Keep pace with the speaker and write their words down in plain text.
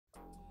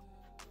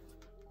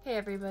Hey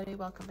everybody,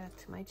 welcome back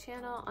to my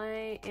channel.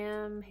 I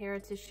am here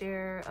to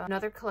share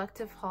another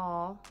collective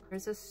haul.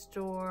 There's a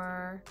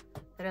store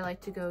that I like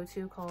to go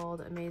to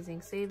called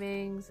Amazing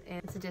Savings, and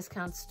it's a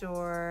discount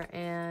store,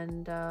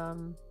 and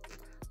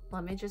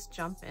let me just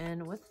jump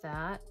in with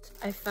that.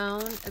 I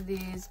found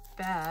these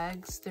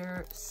bags.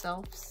 They're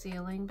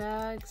self-sealing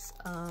bags.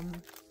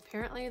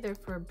 Apparently they're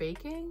for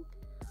baking,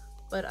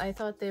 but I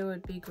thought they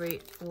would be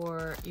great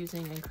for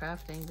using in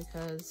crafting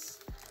because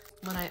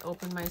when I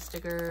open my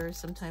stickers,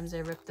 sometimes I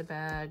rip the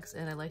bags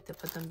and I like to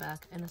put them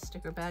back in a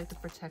sticker bag to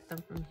protect them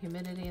from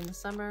humidity in the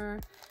summer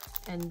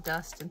and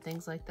dust and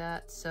things like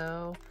that.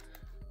 So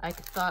I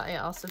thought I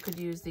also could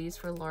use these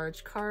for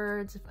large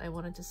cards if I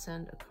wanted to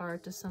send a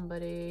card to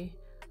somebody,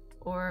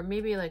 or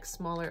maybe like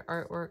smaller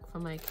artwork for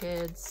my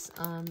kids.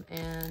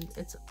 And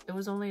it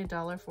was only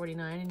 $1.49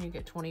 and you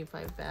get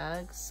 25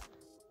 bags.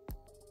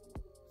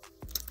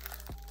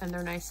 And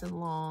they're nice and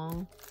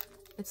long.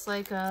 It's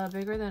like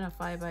bigger than a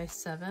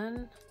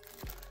 5x7.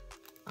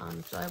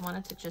 So I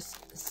wanted to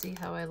just see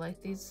how I like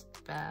these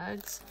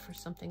bags for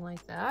something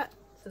like that.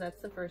 So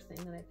that's the first thing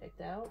that I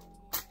picked out.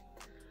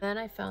 Then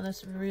I found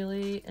this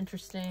really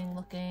interesting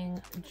looking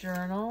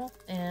journal,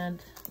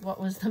 and what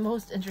was the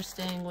most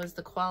interesting was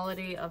the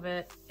quality of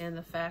it and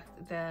the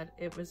fact that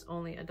it was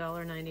only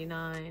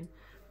 $1.99,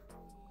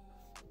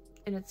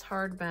 and it's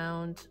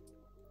hardbound,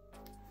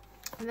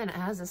 and then it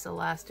has this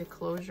elastic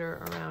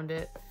closure around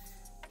it.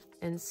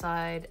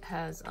 Inside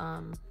has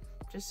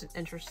just an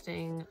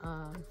interesting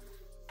I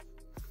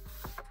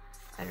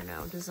don't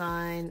know,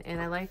 design, and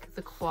I like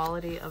the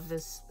quality of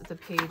this. The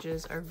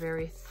pages are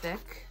very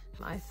thick.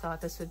 I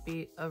thought this would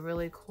be a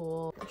really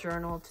cool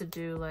journal to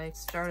do, like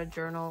start a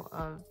journal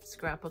of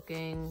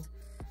scrapbooking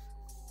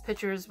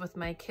pictures with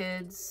my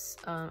kids.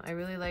 I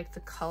really like the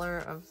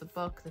color of the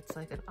book. It's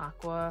like an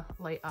aqua,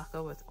 light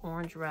aqua with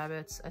orange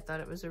rabbits. I thought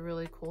it was a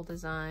really cool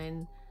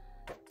design,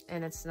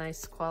 and it's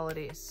nice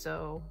quality.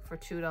 So for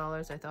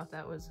 $2, I thought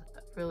that was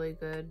a really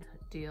good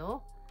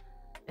deal.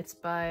 It's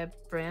by a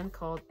brand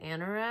called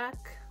Anorak,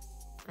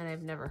 and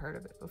I've never heard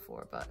of it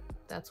before, but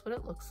that's what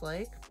it looks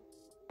like.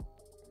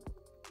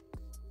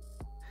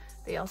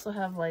 They also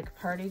have like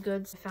party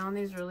goods. I found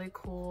these really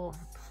cool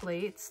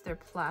plates. They're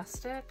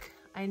plastic.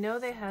 I know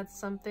they had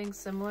something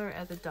similar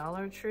at the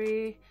Dollar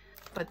Tree,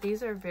 but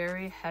these are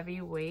very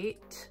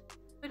heavyweight.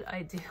 I would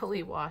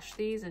ideally wash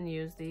these and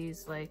use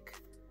these like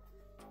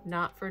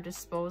not for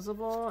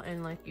disposable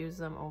and like use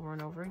them over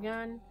and over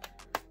again.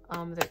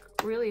 They're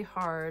really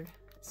hard,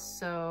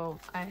 so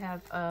I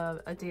have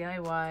a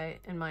DIY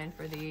in mind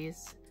for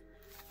these,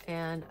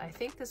 and I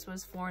think this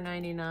was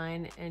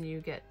 $4.99 and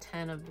you get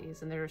 10 of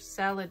these, and they're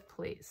salad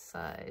plate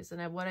size.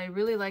 And what I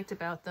really liked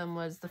about them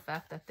was the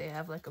fact that they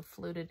have like a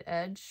fluted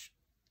edge,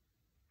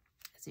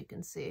 as you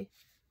can see,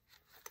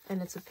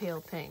 and it's a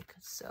pale pink,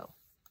 so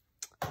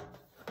I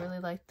really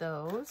like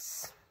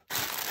those.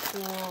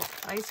 Cool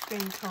ice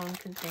cream cone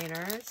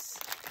containers.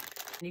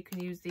 You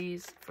can use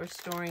these for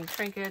storing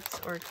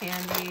trinkets or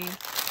candy.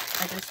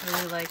 I just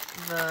really like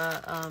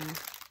the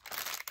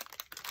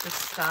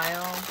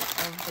style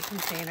of the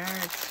container.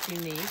 It's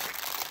unique,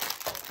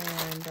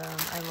 and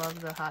I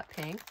love the hot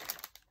pink.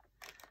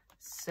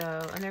 So,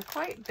 and they're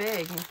quite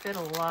big and fit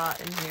a lot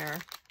in here.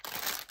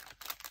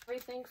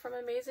 Everything from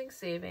Amazing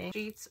Savings.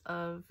 Sheets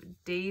of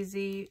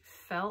daisy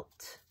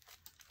felt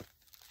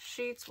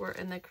sheets were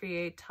in the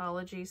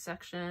Creatology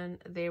section.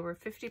 They were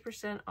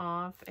 50%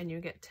 off, and you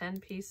get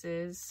 10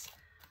 pieces.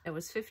 It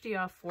was 50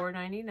 off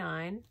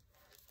 $4.99,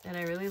 and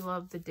I really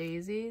love the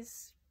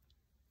daisies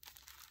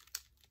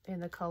in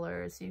the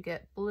colors. You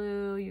get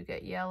blue, you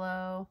get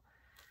yellow,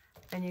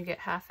 and you get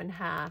half and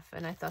half,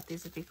 and I thought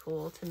these would be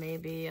cool to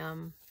maybe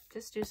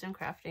just do some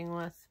crafting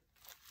with.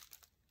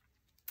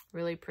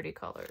 Really pretty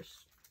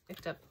colors.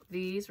 Picked up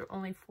these, were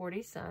only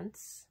 40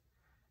 cents.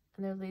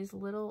 And they're these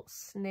little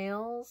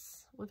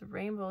snails with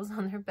rainbows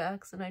on their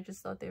backs, and I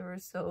just thought they were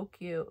so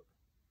cute.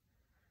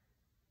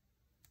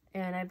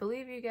 And I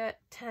believe you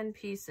get 10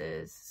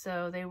 pieces.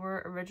 So they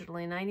were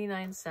originally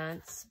 99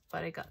 cents,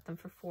 but I got them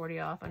for 40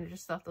 off, and I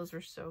just thought those were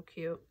so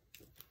cute.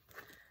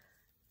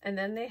 And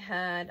then they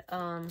had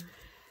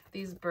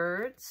these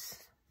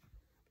birds,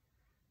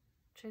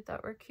 which I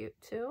thought were cute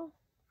too,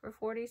 for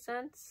 40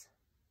 cents.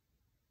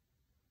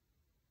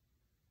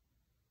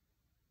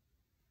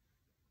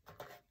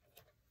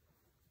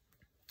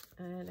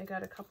 And I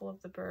got a couple of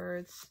the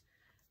birds.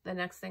 The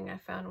next thing I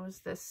found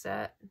was this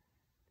set.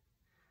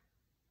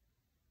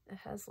 It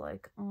has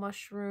like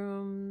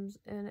mushrooms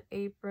and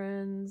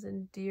aprons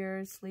and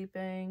deer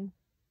sleeping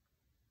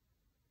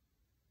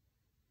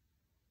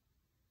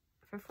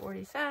for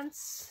 40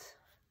 cents.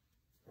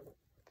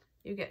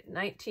 You get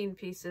 19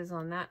 pieces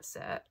on that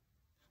set.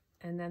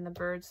 And then the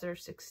birds are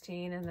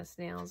 16 and the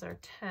snails are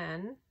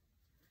 10.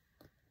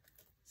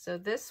 So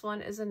this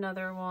one is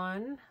another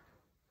one.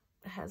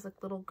 It has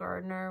like little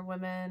gardener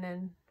women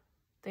and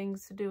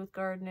things to do with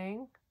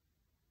gardening.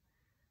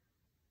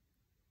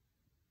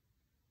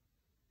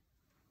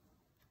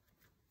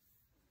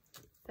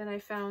 Then I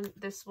found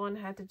this one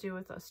had to do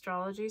with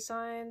astrology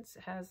signs.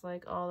 It has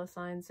like all the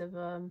signs of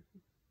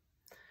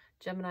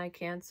Gemini,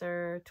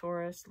 Cancer,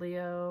 Taurus,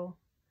 Leo,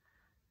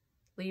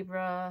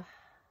 Libra.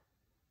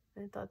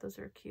 I thought those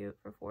were cute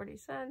for 40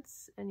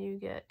 cents. And you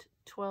get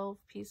 12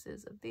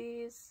 pieces of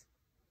these.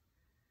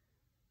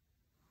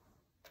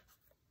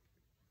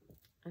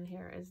 And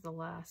here is the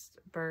last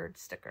bird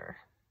sticker.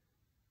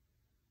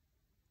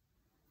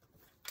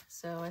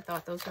 So I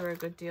thought those were a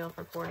good deal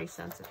for 40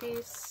 cents a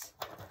piece.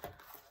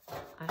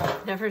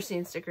 I've never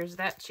seen stickers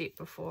that cheap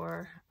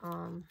before.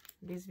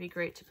 These would be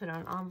great to put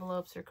on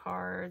envelopes or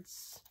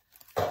cards,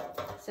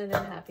 send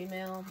in happy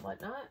mail,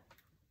 whatnot.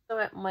 So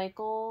at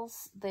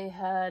Michael's, they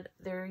had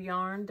their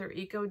yarn, their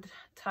Eco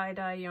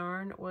tie-dye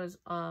yarn was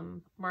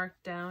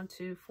marked down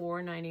to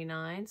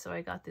 $4.99. So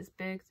I got this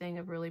big thing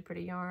of really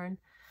pretty yarn.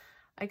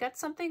 I got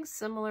something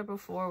similar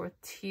before with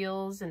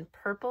teals and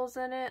purples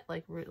in it,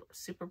 like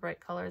super bright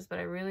colors, but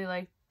I really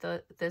like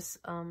this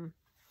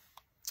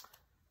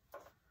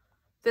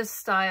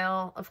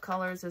style of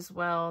colors as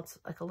well. It's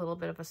like a little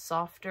bit of a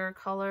softer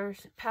color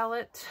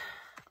palette.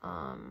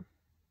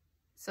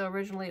 So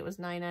originally it was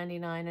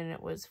 $9.99 and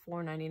it was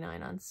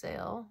 $4.99 on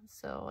sale.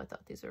 So I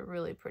thought these were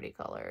really pretty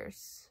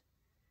colors.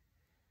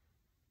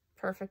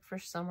 Perfect for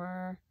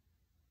summer.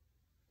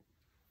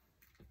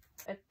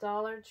 At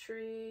Dollar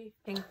Tree,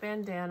 pink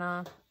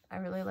bandana. I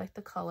really like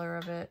the color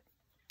of it.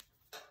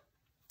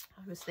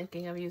 I was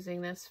thinking of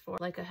using this for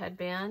like a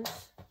headband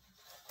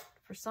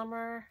for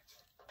summer.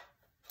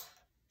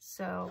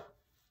 So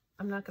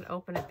I'm not going to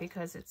open it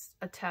because it's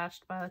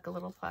attached by like a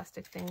little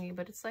plastic thingy,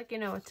 but it's like, you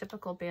know, a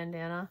typical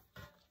bandana.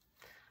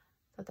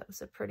 Thought that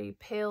was a pretty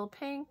pale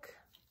pink.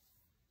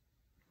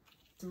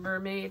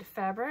 Mermaid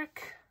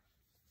fabric.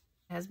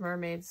 It has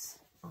mermaids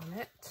on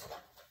it.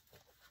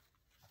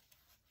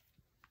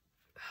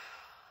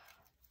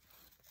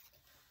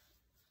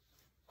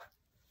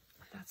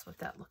 That's what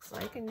that looks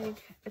like. And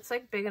it's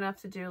like big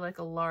enough to do like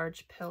a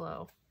large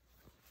pillow.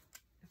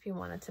 If you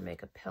wanted to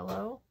make a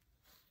pillow.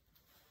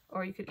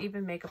 Or you could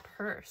even make a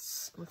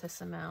purse with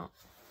this amount.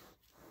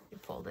 You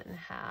fold it in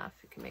half.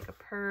 You can make a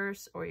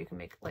purse, or you can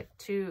make like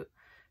two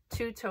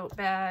tote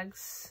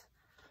bags.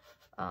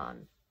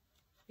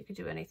 You could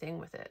do anything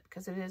with it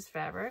because it is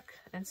fabric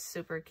and it's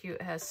super cute.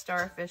 It has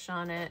starfish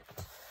on it,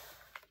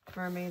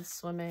 mermaids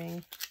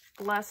swimming.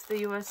 Bless the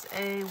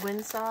USA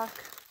windsock.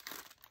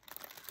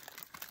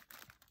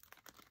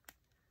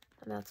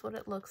 And that's what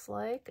it looks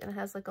like. And it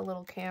has like a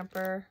little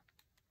camper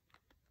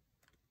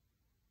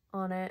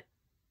on it.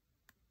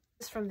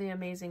 It's from the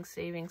Amazing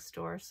Savings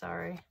store,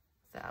 sorry.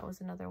 That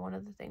was another one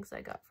of the things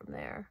I got from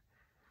there.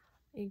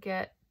 You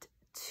get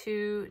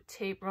 2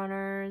 tape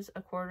runners,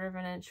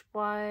 1/4 inch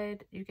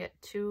wide. You get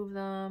 2 of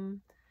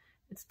them.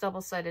 It's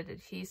double-sided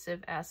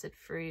adhesive,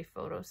 acid-free,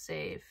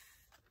 photo-safe.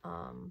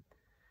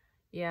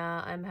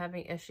 Yeah, I'm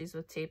having issues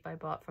with tape I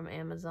bought from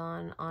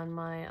Amazon on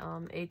my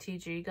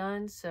ATG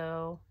gun,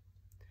 so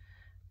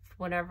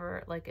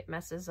whenever like it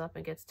messes up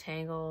and gets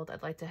tangled,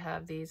 I'd like to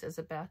have these as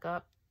a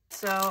backup.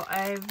 So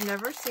I've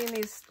never seen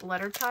these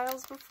letter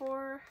tiles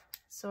before,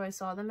 so I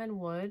saw them in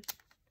wood.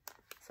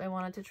 So I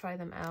wanted to try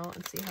them out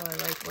and see how I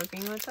like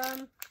working with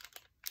them.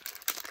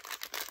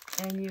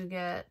 And you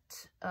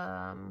get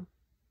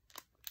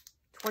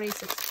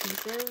 26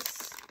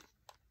 pieces.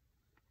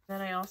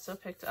 Then I also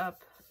picked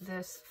up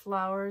this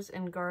flowers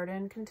and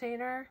garden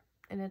container,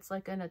 and it's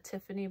like in a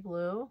Tiffany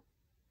blue.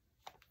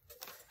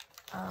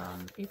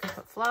 You can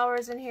put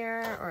flowers in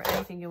here or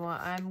anything you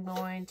want. I'm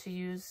going to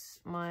use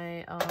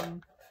my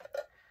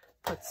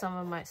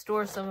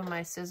store some of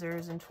my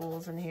scissors and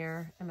tools in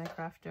here in my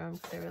craft room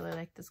because I really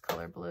like this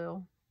color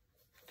blue.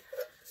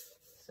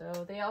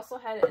 So they also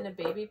had it in a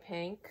baby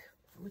pink,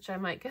 which I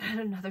might get at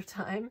another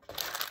time.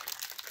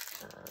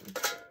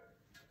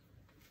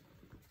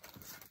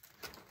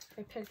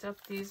 I picked up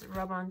these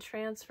rub-on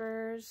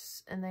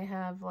transfers, and they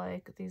have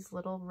like these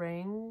little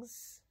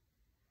rings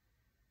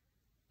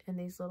and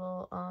these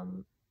little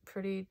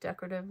pretty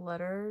decorative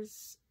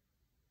letters.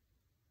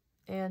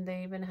 And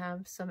they even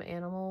have some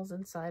animals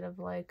inside of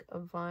like a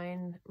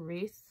vine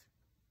wreath,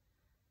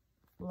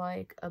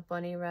 like a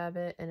bunny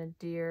rabbit and a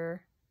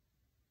deer.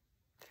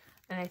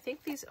 And I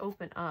think these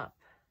open up.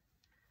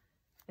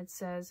 It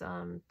says,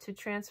 to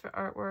transfer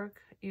artwork,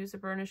 use a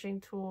burnishing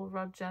tool,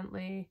 rub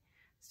gently,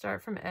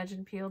 start from edge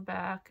and peel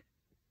back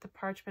the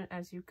parchment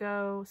as you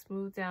go,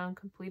 smooth down,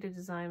 complete a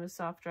design with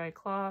soft dry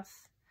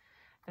cloth.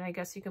 And I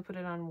guess you can put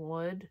it on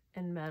wood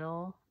and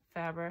metal,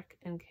 fabric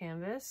and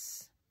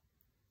canvas,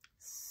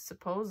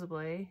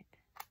 supposedly.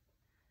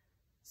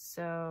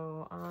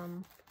 So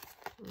I'm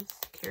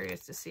just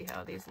curious to see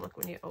how these look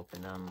when you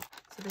open them.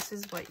 So this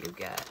is what you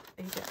get.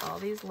 You get all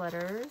these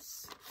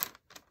letters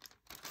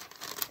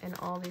and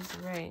all these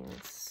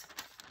rings.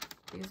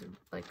 These are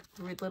like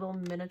little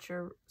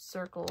miniature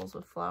circles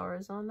with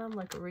flowers on them,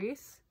 like a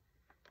wreath.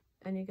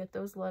 And you get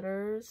those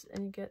letters,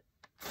 and you get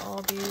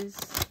all these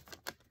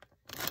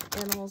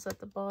animals at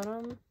the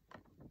bottom.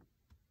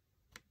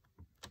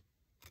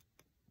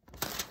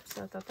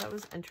 So I thought that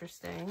was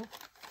interesting.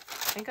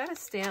 I got a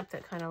stamp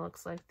that kind of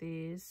looks like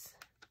these,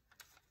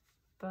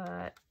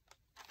 but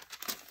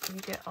you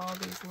get all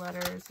these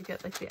letters. You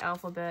get like the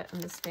alphabet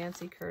and this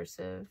fancy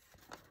cursive.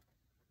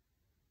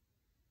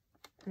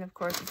 And of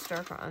course it's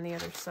darker on the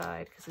other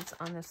side because it's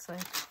on this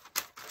like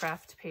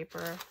craft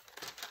paper.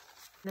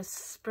 The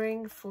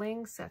spring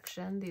fling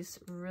section, these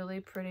really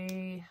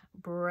pretty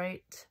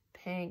bright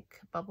pink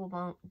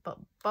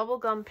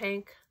bubblegum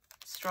pink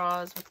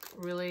straws with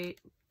really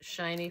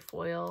shiny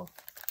foil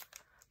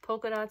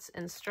polka dots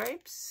and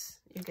stripes.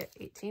 You get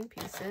 18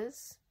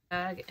 pieces.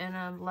 Bag in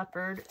a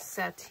leopard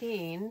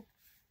sateen.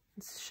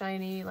 It's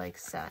shiny like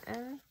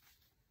satin.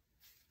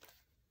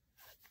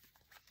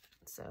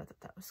 So I thought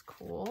that was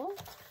cool.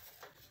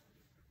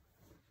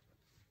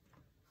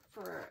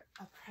 For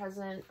a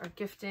present or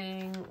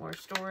gifting or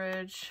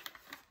storage.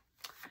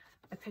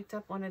 I picked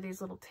up one of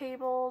these little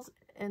tables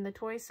in the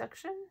toy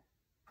section.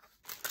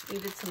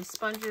 Needed some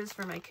sponges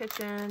for my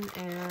kitchen,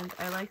 and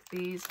I like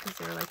these because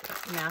they're like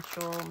a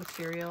natural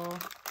material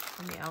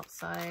on the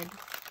outside,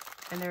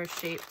 and they're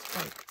shaped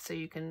like so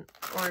you can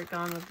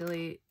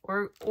ergonomically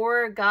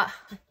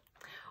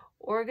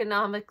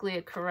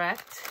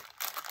correct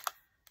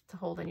to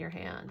hold in your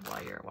hand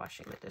while you're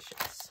washing the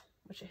dishes,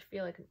 which I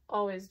feel like I'm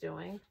always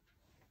doing.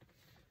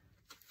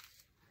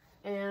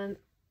 And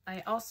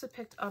I also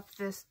picked up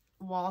this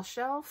wall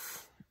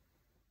shelf.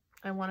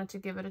 I wanted to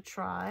give it a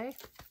try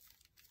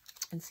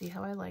and see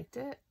how I liked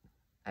it.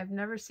 I've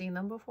never seen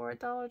them before at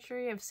Dollar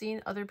Tree. I've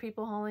seen other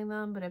people hauling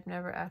them, but I've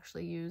never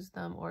actually used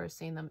them or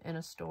seen them in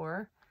a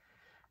store.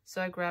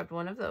 So I grabbed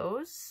one of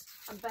those.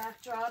 A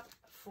backdrop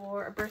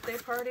for a birthday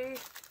party.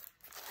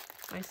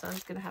 My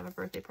son's gonna have a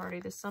birthday party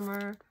this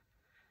summer.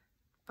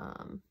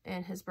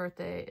 And his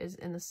birthday is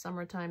in the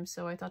summertime,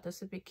 so I thought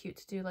this would be cute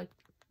to do like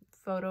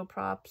photo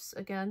props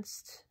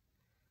against,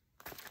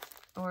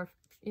 or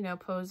you know,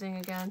 posing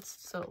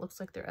against, so it looks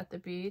like they're at the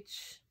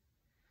beach.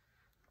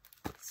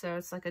 So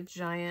it's like a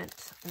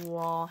giant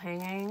wall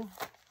hanging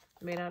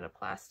made out of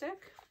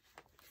plastic.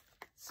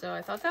 So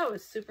I thought that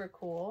was super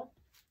cool.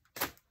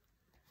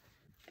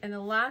 And the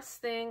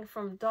last thing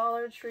from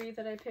Dollar Tree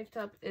that I picked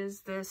up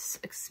is this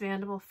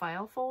expandable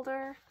file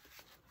folder.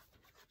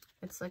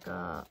 It's like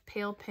a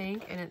pale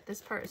pink, and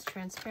this part is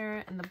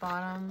transparent and the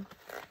bottom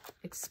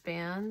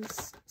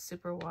expands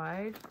super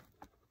wide.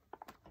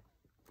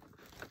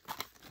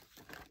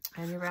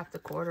 And you wrap the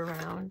cord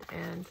around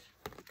and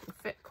it can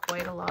fit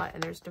quite a lot,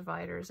 and there's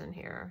dividers in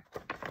here.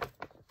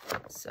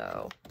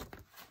 So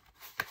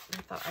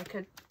I thought I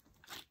could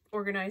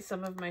organize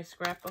some of my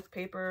scrapbook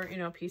paper, you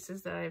know,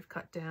 pieces that I've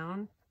cut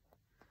down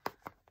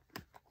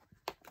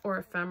or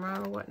ephemera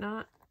or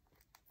whatnot.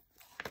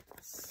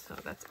 So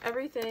that's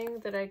everything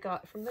that I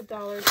got from the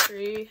Dollar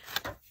Tree.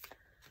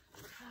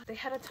 They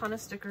had a ton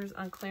of stickers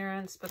on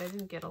clearance, but I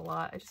didn't get a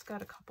lot. I just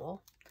got a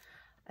couple.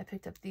 I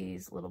picked up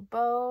these little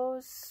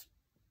bows.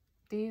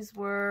 These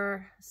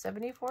were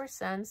 74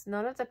 cents.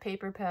 None of the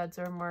paper pads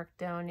are marked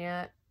down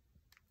yet.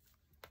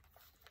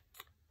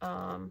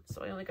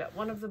 So I only got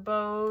one of the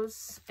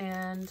bows,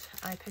 and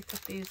I picked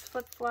up these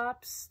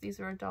flip-flops. These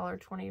were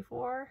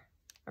 $1.24,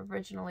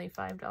 originally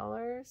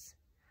 $5.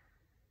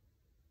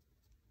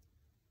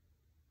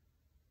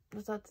 I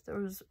thought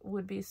those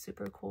would be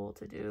super cool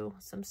to do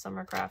some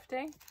summer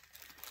crafting.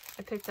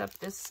 I picked up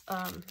this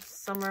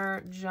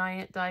summer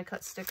giant die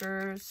cut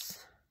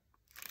stickers.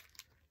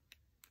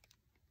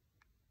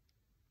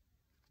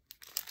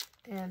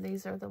 And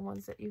these are the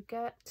ones that you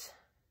get.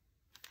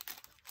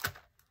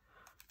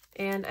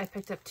 And I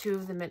picked up 2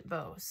 of the mint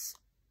bows.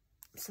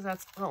 So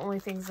that's the only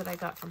things that I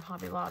got from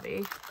Hobby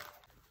Lobby.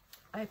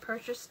 I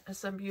purchased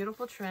some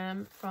beautiful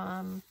trim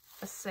from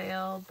a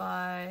sale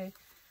by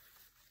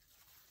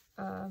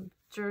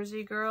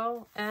Jersey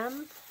Girl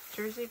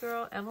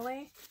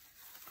Emily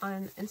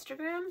on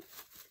Instagram,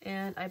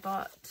 and I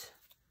bought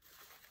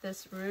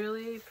this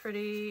really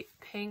pretty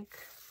pink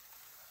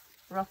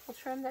ruffle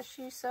trim that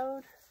she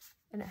sewed,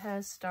 and it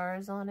has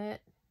stars on it,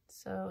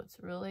 so it's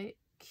really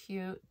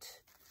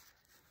cute.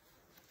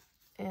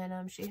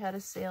 And she had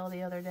a sale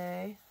the other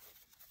day,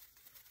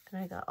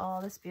 and I got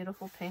all this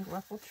beautiful pink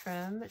ruffle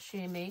trim that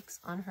she makes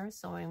on her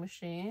sewing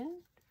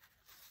machine.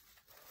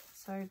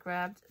 So I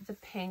grabbed the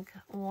pink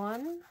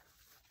one,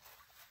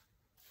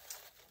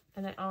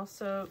 and I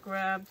also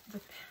grabbed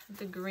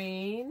the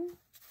green,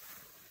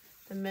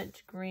 the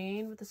mint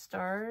green with the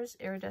stars,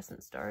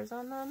 iridescent stars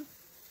on them.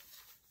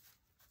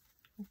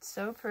 It's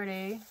so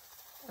pretty.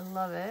 I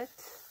love it.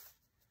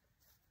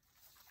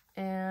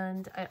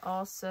 And I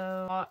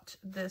also bought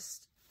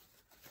this,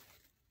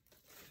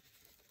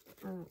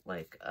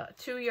 like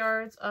 2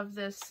 yards of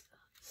this,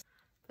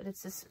 but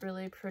it's this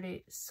really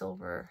pretty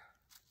silver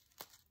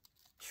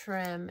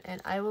trim,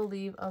 and I will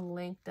leave a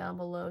link down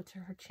below to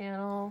her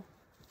channel.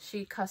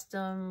 She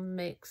custom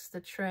makes the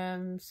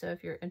trim, so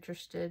if you're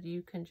interested,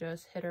 you can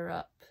just hit her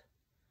up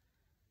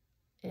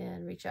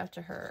and reach out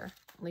to her,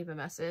 leave a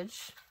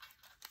message,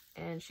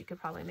 and she could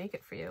probably make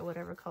it for you,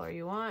 whatever color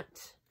you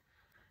want.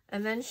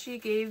 And then she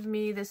gave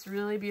me this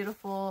really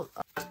beautiful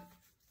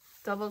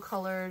double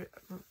colored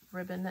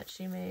ribbon that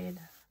she made,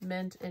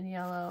 mint and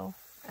yellow,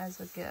 as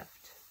a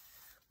gift,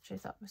 which I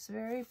thought was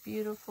very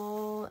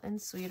beautiful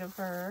and sweet of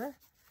her.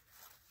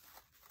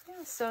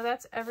 so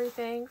that's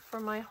everything for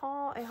my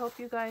haul. I hope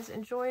you guys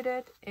enjoyed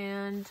it,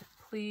 and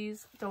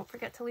please don't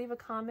forget to leave a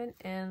comment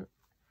and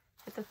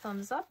hit the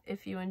thumbs up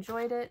if you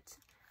enjoyed it,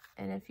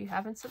 and if you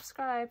haven't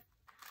subscribed,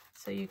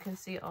 so you can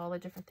see all the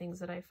different things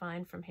that I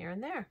find from here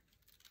and there.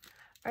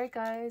 All right,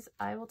 guys,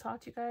 I will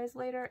talk to you guys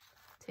later.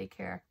 Take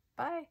care.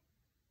 Bye.